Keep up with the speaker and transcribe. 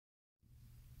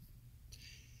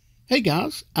Hey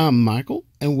guys, I'm Michael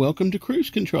and welcome to Cruise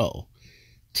Control.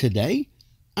 Today,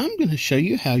 I'm going to show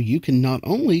you how you can not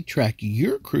only track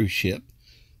your cruise ship,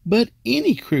 but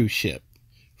any cruise ship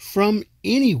from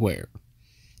anywhere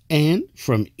and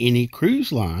from any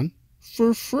cruise line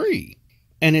for free.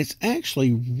 And it's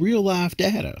actually real life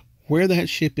data where that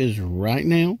ship is right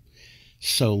now.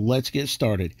 So let's get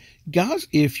started. Guys,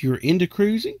 if you're into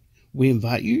cruising, we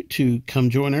invite you to come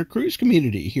join our cruise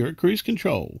community here at Cruise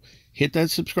Control. Hit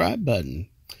that subscribe button.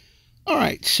 All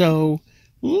right, so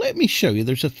let me show you.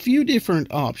 There's a few different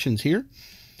options here.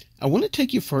 I want to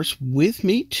take you first with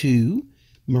me to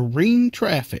marine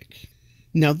traffic.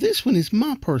 Now, this one is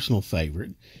my personal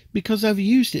favorite because I've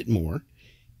used it more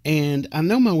and I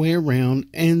know my way around,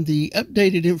 and the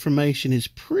updated information is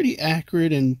pretty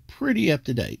accurate and pretty up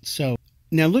to date. So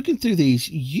now looking through these,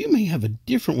 you may have a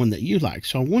different one that you like.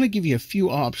 So I want to give you a few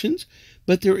options,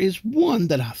 but there is one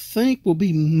that I think will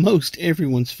be most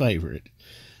everyone's favorite.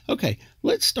 Okay,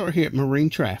 let's start here at marine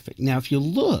traffic. Now, if you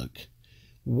look,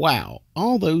 wow,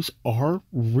 all those are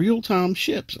real-time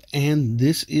ships, and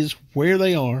this is where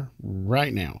they are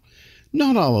right now.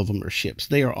 Not all of them are ships.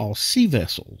 They are all sea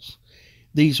vessels.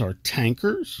 These are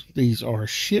tankers. These are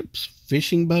ships,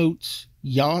 fishing boats,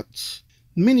 yachts,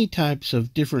 many types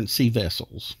of different sea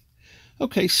vessels.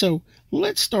 Okay, so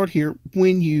let's start here.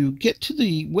 When you get to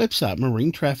the website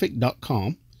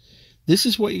marinetraffic.com, this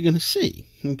is what you're going to see.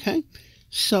 Okay,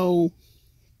 so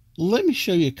let me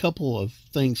show you a couple of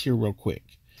things here real quick.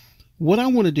 What I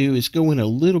want to do is go in a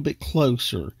little bit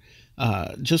closer,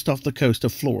 just off the coast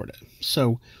of Florida.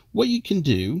 So what you can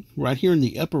do right here in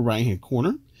the upper right hand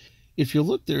corner, if you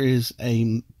look, there is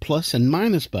a plus and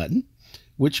minus button,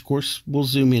 which of course will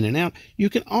zoom in and out. You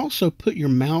can also put your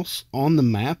mouse on the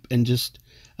map and just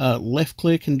left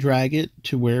click and drag it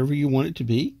to wherever you want it to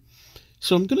be.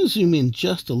 So I'm going to zoom in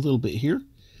just a little bit here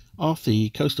off the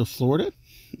coast of Florida.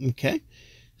 Okay,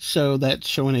 so that's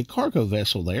showing a cargo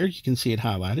vessel there. You can see it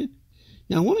highlighted.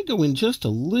 Now I want to go in just a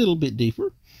little bit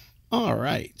deeper. All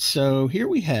right, so here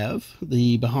we have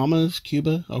the Bahamas,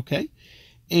 Cuba. Okay,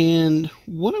 and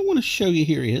what I want to show you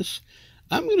here is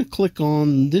I'm going to click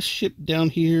on this ship down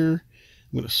here.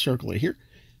 I'm going to circle it here.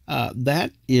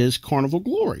 That is Carnival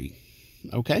Glory.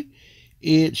 Okay,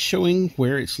 it's showing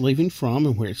where it's leaving from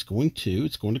and where it's going to.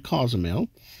 It's going to Cozumel.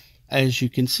 As you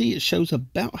can see, it shows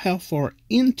about how far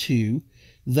into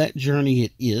that journey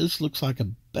it is. Looks like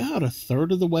about a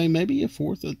third of the way, maybe a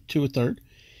fourth to a third.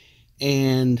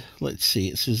 And let's see,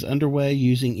 it says underway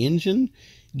using engine,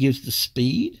 gives the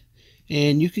speed,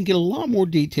 and you can get a lot more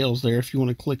details there if you want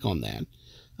to click on that.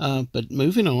 But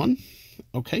moving on,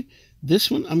 okay, this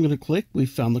one I'm going to click. We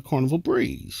found the Carnival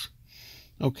Breeze.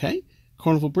 Okay,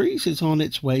 Carnival Breeze is on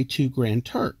its way to Grand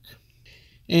Turk.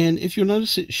 And if you'll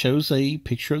notice, it shows a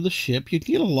picture of the ship. You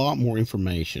can get a lot more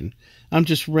information. I'm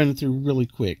just running through really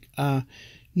quick.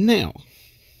 Now,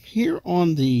 here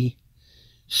on the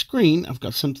screen, I've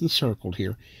got something circled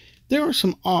here. There are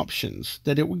some options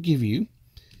that it will give you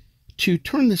to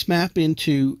turn this map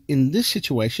into, in this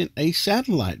situation, a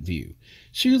satellite view.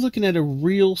 So you're looking at a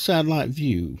real satellite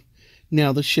view.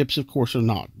 Now, the ships, of course, are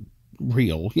not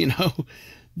real,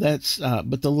 that's,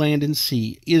 but the land and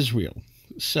sea is real.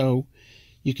 So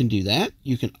you can do that.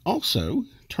 You can also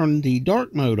turn the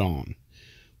dark mode on,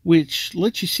 which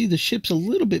lets you see the ships a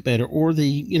little bit better, or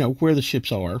the, where the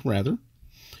ships are, rather.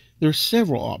 There's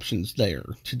several options there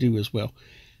to do as well.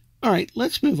 All right,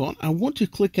 let's move on. I want to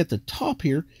click at the top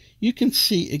here. You can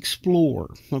see Explore.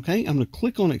 Okay, I'm going to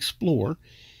click on Explore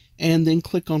and then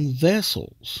click on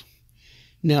Vessels.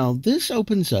 Now, this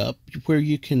opens up where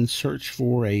you can search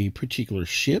for a particular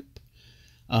ship,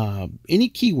 any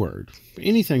keyword,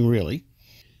 anything really.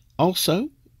 Also,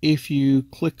 if you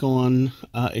click on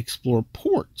Explore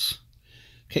Ports,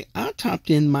 okay, I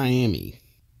typed in Miami,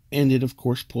 and it, of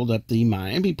course, pulled up the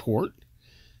Miami port.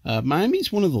 Miami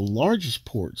is one of the largest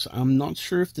ports. I'm not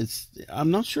sure if it's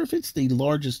the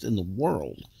largest in the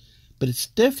world, but it's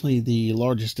definitely the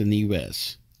largest in the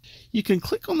U.S. You can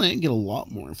click on that and get a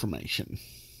lot more information.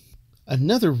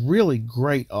 Another really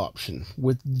great option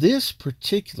with this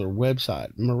particular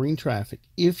website, Marine Traffic,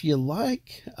 if you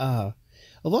like, a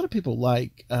lot of people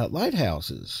like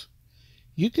lighthouses.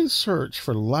 You can search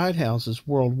for lighthouses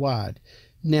worldwide.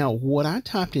 Now, what I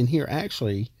typed in here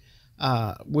actually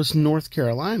was North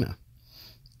Carolina,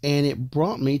 and it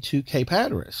brought me to Cape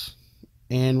Hatteras.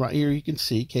 And right here you can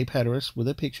see Cape Hatteras with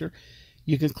a picture.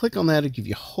 You can click on that to give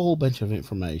you a whole bunch of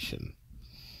information.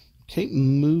 Okay,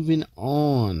 moving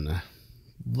on.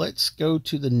 Let's go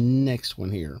to the next one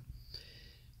here,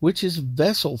 which is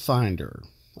Vessel Finder.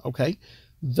 Okay,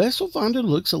 Vessel Finder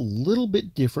looks a little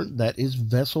bit different. That is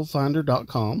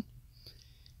vesselfinder.com.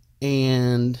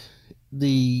 And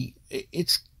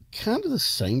it's kind of the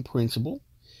same principle.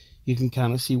 You can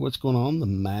kind of see what's going on, the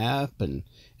map, and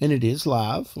it is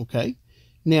live. Okay.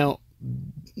 Now,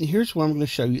 here's what I'm going to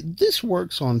show you. This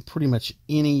works on pretty much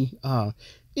any of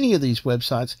these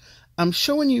websites. I'm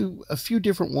showing you a few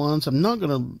different ones. I'm not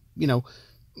going to,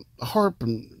 harp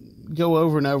and go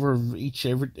over and over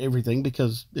everything,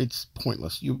 because it's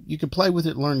pointless. You can play with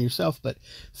it, learn yourself, but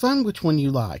find which one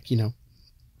you like.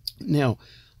 Now,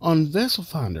 on Vessel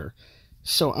Finder,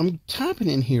 so I'm typing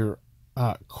in here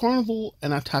Carnival,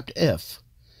 and I typed F.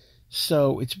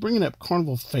 So it's bringing up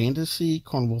Carnival Fantasy,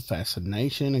 Carnival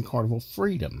Fascination, and Carnival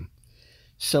Freedom.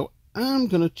 So I'm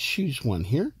going to choose one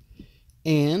here,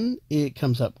 and it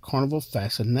comes up Carnival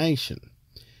Fascination.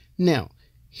 Now,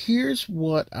 here's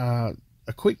what a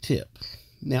quick tip.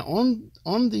 Now,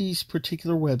 on these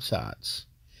particular websites,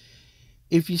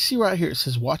 if you see right here, it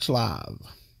says watch live.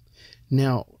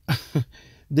 Now,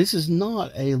 this is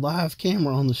not a live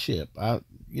camera on the ship. I'm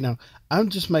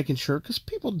just making sure, because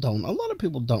a lot of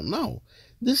people don't know.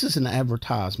 This is an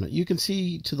advertisement. You can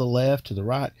see to the left, to the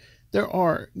right, there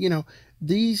are,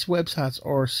 these websites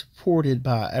are supported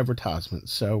by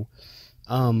advertisements. So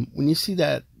when you see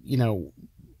that,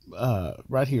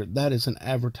 right here, that is an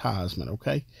advertisement.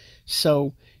 Okay.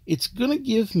 So it's going to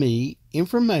give me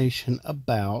information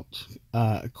about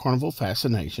Carnival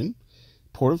Fascination,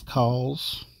 port of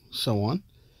calls, so on.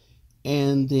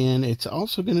 And then it's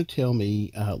also going to tell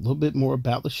me a little bit more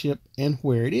about the ship and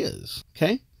where it is.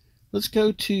 Okay, let's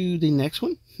go to the next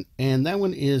one. And that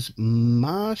one is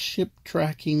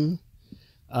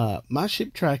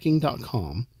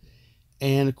myshiptracking.com.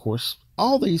 And of course,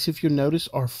 all these, if you notice,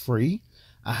 are free.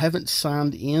 I haven't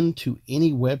signed in to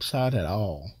any website at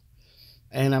all.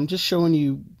 And I'm just showing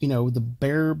you, the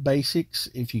bare basics.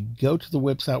 If you go to the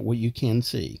website, what you can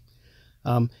see.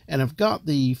 And I've got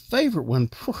the favorite one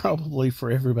probably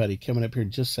for everybody coming up here in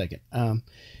just a second.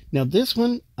 Now this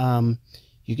one,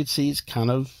 you can see it's kind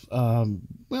of,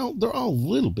 they're all a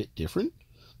little bit different,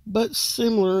 but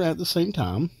similar at the same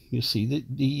time. You see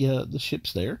the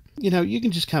ships there. You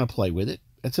can just kind of play with it.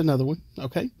 That's another one.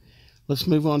 Okay, let's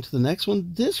move on to the next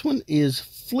one. This one is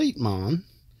Fleetmon,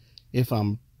 if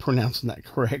I'm pronouncing that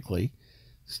correctly.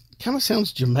 Kind of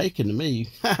sounds Jamaican to me.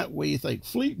 What do you think,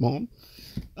 Fleetmon?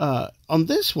 On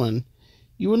this one,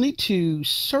 you will need to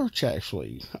search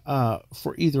actually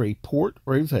for either a port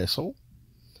or a vessel.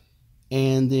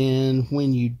 And then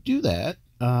when you do that,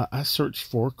 I searched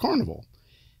for Carnival.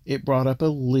 It brought up a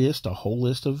whole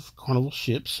list of Carnival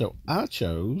ships. So I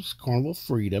chose Carnival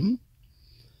Freedom.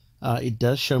 It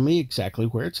does show me exactly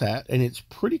where it's at, and it's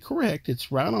pretty correct.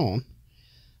 It's right on.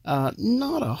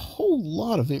 Not a whole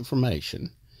lot of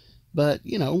information, but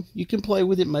you can play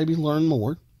with it, maybe learn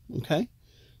more. Okay.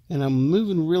 And I'm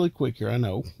moving really quick here, I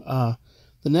know.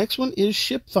 The next one is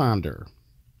Ship Finder.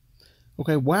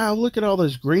 Okay, wow, look at all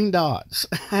those green dots.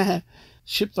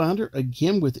 Ship Finder,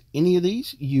 again, with any of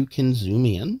these, you can zoom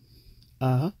in.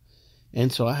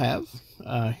 And so I have.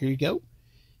 Here you go.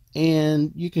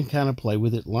 And you can kind of play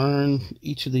with it, learn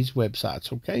each of these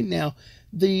websites. Okay, now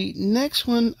the next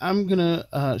one I'm going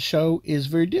to show is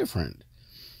very different.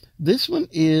 This one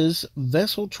is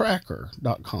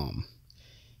vesseltracker.com.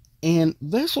 And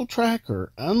Vessel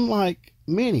Tracker, unlike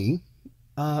many,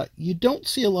 you don't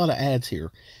see a lot of ads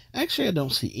here. Actually, I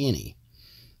don't see any.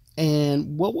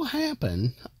 And what will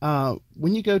happen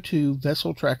when you go to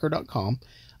vesseltracker.com,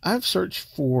 I've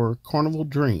searched for Carnival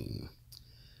Dream.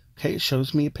 Okay, it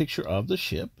shows me a picture of the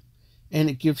ship, and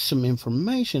it gives some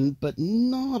information, but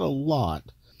not a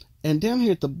lot. And down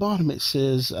here at the bottom, it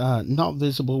says, not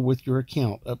visible with your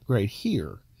account, upgrade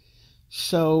here.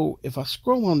 So if I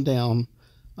scroll on down,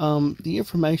 the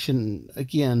information,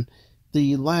 again,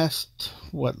 the last,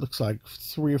 what looks like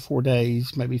 3 or 4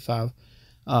 days, maybe 5,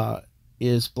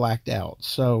 is blacked out.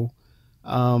 So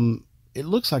it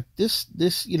looks like this,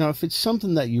 if it's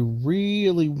something that you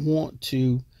really want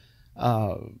to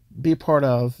be a part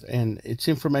of, and it's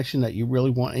information that you really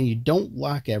want, and you don't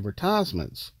like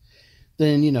advertisements,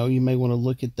 then, you may want to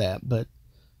look at that. But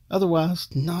otherwise,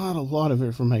 not a lot of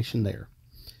information there.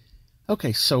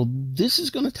 Okay, so this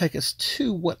is going to take us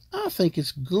to what I think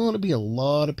is going to be a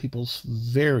lot of people's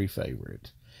very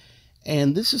favorite.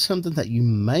 And this is something that you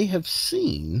may have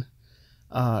seen,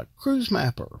 Cruise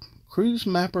Mapper,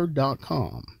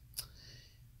 cruisemapper.com.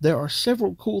 There are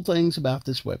several cool things about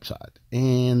this website.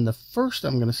 And the first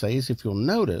I'm going to say is, if you'll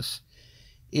notice,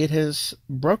 it has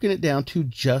broken it down to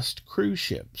just cruise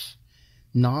ships,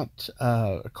 not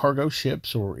cargo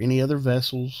ships or any other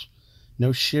vessels.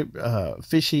 No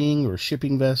fishing or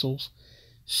shipping vessels.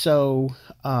 So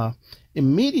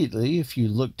immediately, if you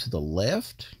look to the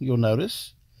left, you'll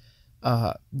notice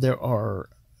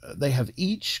They have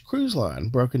each cruise line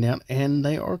broken down, and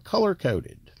they are color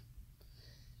coded,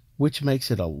 which makes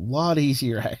it a lot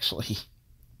easier actually.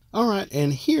 All right,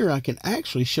 and here I can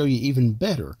actually show you even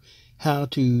better how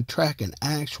to track an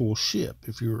actual ship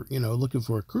if you're, looking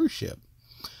for a cruise ship.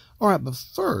 All right, but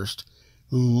first,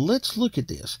 let's look at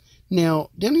this. Now,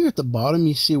 down here at the bottom,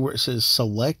 you see where it says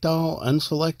select all,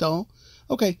 unselect all.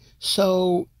 Okay,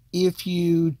 so if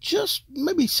you just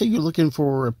maybe say you're looking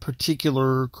for a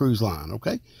particular cruise line,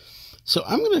 okay? So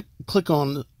I'm going to click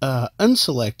on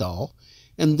unselect all,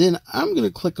 and then I'm going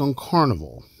to click on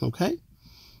Carnival, okay?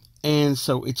 And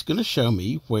so it's going to show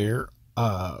me where,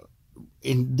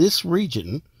 in this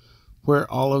region, where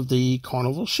all of the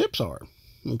Carnival ships are,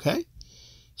 okay?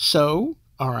 So,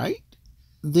 all right,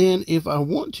 then if I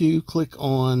want to click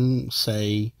on,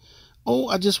 say,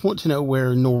 I just want to know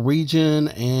where Norwegian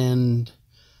and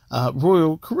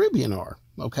Royal Caribbean are,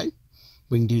 okay?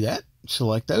 We can do that.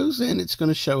 Select those, and it's going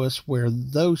to show us where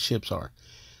those ships are.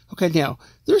 Okay, now,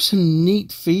 there's some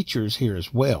neat features here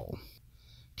as well.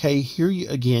 Okay, here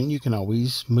you can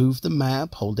always move the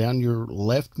map, hold down your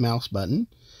left mouse button,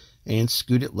 and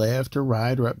scoot it left or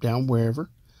right or up, down, wherever.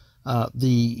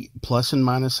 The plus and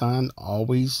minus sign,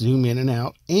 always zoom in and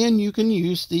out, and you can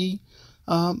use the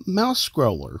mouse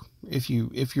scroller if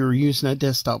you're using a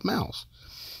desktop mouse.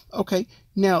 Okay,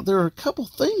 now there are a couple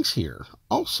things here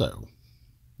also.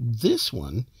 This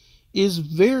one is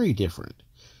very different.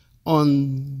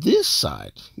 On this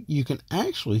side, you can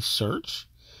actually search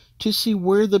to see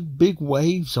where the big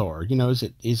waves are.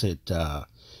 Is it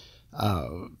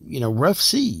rough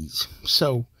seas?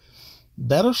 So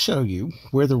that'll show you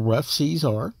where the rough seas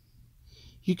are.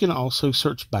 You can also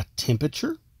search by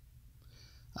temperature.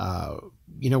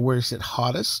 Where is it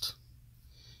hottest?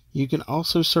 You can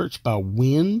also search by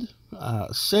wind.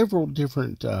 Several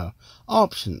different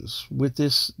options with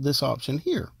this option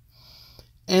here.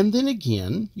 And then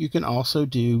again, you can also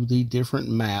do the different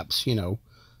maps,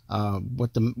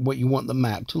 what you want the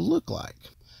map to look like.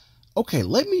 Okay,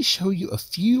 let me show you a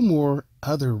few more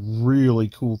other really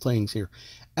cool things here.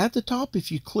 At the top,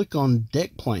 if you click on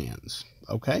deck plans,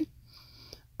 okay,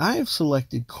 I have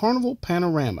selected Carnival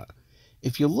Panorama.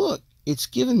 If you look, it's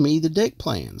given me the deck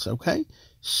plans, okay?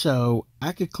 So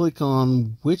I could click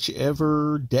on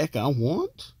whichever deck I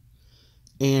want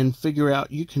and figure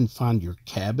out. You can find your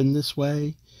cabin this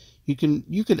way.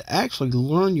 You could actually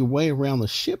learn your way around the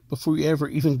ship before you ever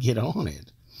even get on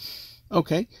it.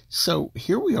 Okay, so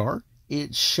here we are.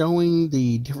 It's showing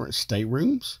the different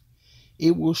staterooms.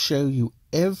 It will show you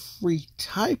every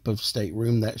type of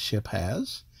stateroom that ship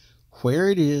has, where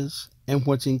it is, and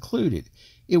what's included.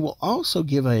 It will also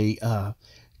give a kind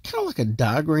of like a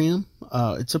diagram.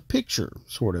 It's a picture,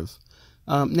 sort of.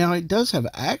 Now, it does have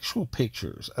actual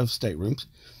pictures of staterooms,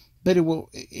 but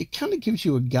it kind of gives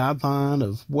you a guideline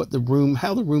of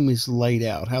how the room is laid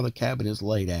out, how the cabin is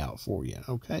laid out for you,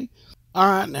 okay? All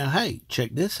right, now, hey,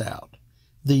 check this out.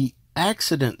 The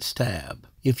Accidents tab.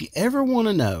 If you ever want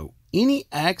to know any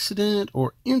accident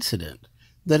or incident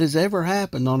that has ever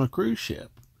happened on a cruise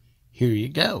ship, here you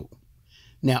go.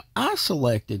 Now, I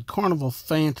selected Carnival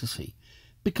Fantasy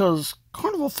because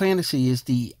Carnival Fantasy is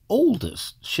the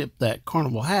oldest ship that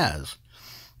Carnival has,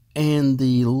 and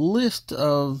the list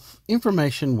of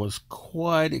information was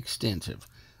quite extensive,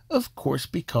 of course,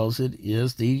 because it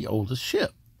is the oldest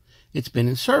ship. It's been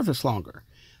in service longer.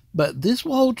 But this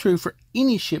will hold true for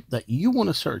any ship that you want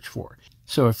to search for.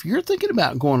 So if you're thinking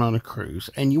about going on a cruise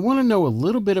and you want to know a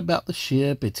little bit about the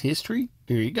ship, its history,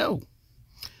 here you go.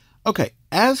 Okay,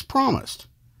 as promised,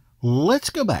 let's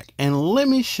go back and let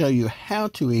me show you how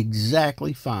to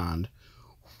exactly find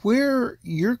where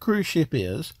your cruise ship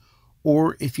is,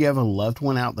 or if you have a loved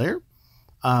one out there,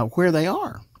 where they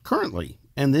are currently.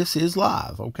 And this is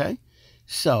live, okay?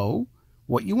 So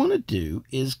what you want to do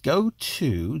is go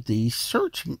to the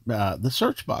search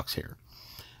box here.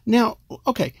 Now,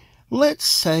 okay, let's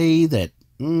say that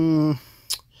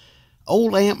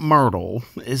old Aunt Myrtle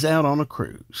is out on a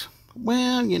cruise.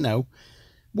 Well,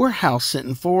 we're house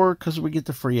sitting for her because we get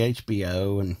the free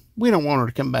HBO, and we don't want her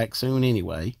to come back soon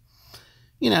anyway.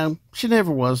 She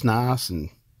never was nice and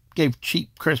gave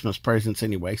cheap Christmas presents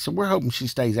anyway, so we're hoping she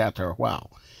stays out there a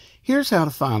while. Here's how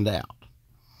to find out.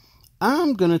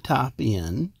 I'm going to type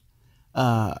in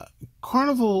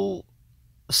Carnival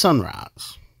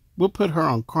Sunrise. We'll put her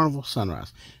on Carnival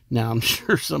Sunrise. Now, I'm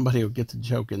sure somebody will get the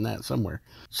joke in that somewhere.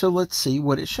 So let's see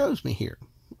what it shows me here.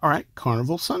 All right,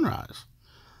 Carnival Sunrise.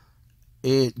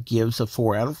 It gives a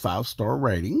 4 out of 5 star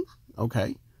rating.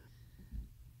 Okay.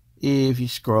 If you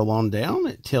scroll on down,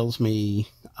 it tells me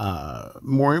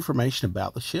more information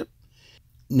about the ship.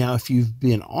 Now, if you've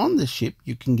been on the ship,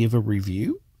 you can give a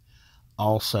review.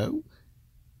 Also,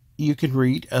 you can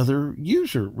read other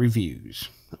user reviews.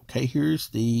 Okay, here's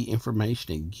the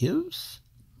information it gives.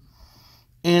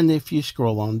 And if you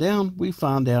scroll on down, we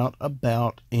find out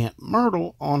about Aunt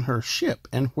Myrtle on her ship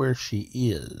and where she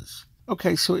is.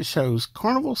 Okay, so it shows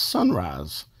Carnival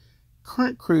Sunrise.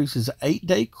 Current cruise is an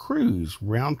 8-day cruise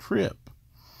round trip.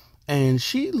 And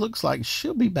she looks like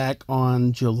she'll be back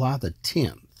on July the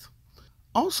 10th.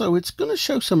 Also, it's going to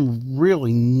show some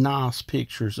really nice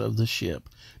pictures of the ship.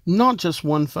 Not just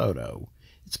one photo.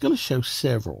 It's going to show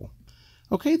several.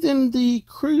 Okay, then the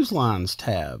Cruise Lines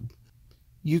tab.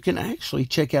 You can actually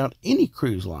check out any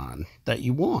cruise line that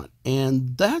you want,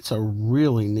 and that's a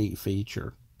really neat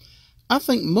feature. I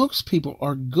think most people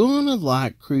are gonna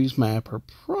like Cruise Mapper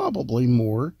probably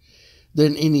more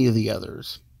than any of the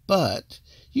others, but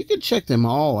you can check them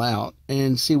all out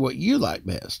and see what you like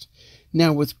best.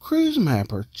 Now with Cruise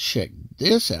Mapper, check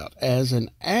this out as an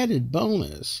added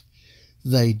bonus.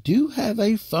 They do have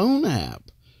a phone app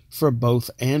for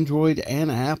both Android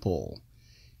and Apple.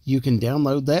 You can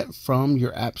download that from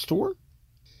your app store.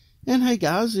 And hey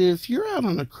guys, if you're out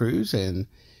on a cruise and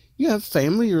you have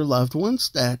family or loved ones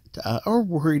that are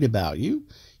worried about you,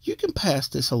 you can pass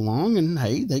this along and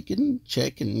hey, they can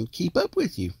check and keep up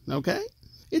with you, okay?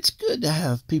 It's good to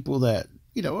have people that,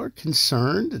 are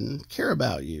concerned and care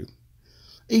about you.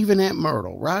 Even Aunt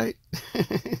Myrtle, right?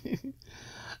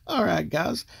 All right,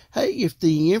 guys. Hey, if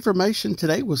the information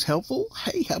today was helpful,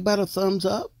 hey, how about a thumbs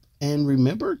up? And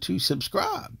remember to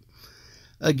subscribe.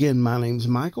 Again, my name's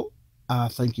Michael. I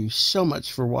thank you so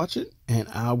much for watching, and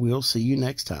I will see you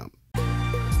next time.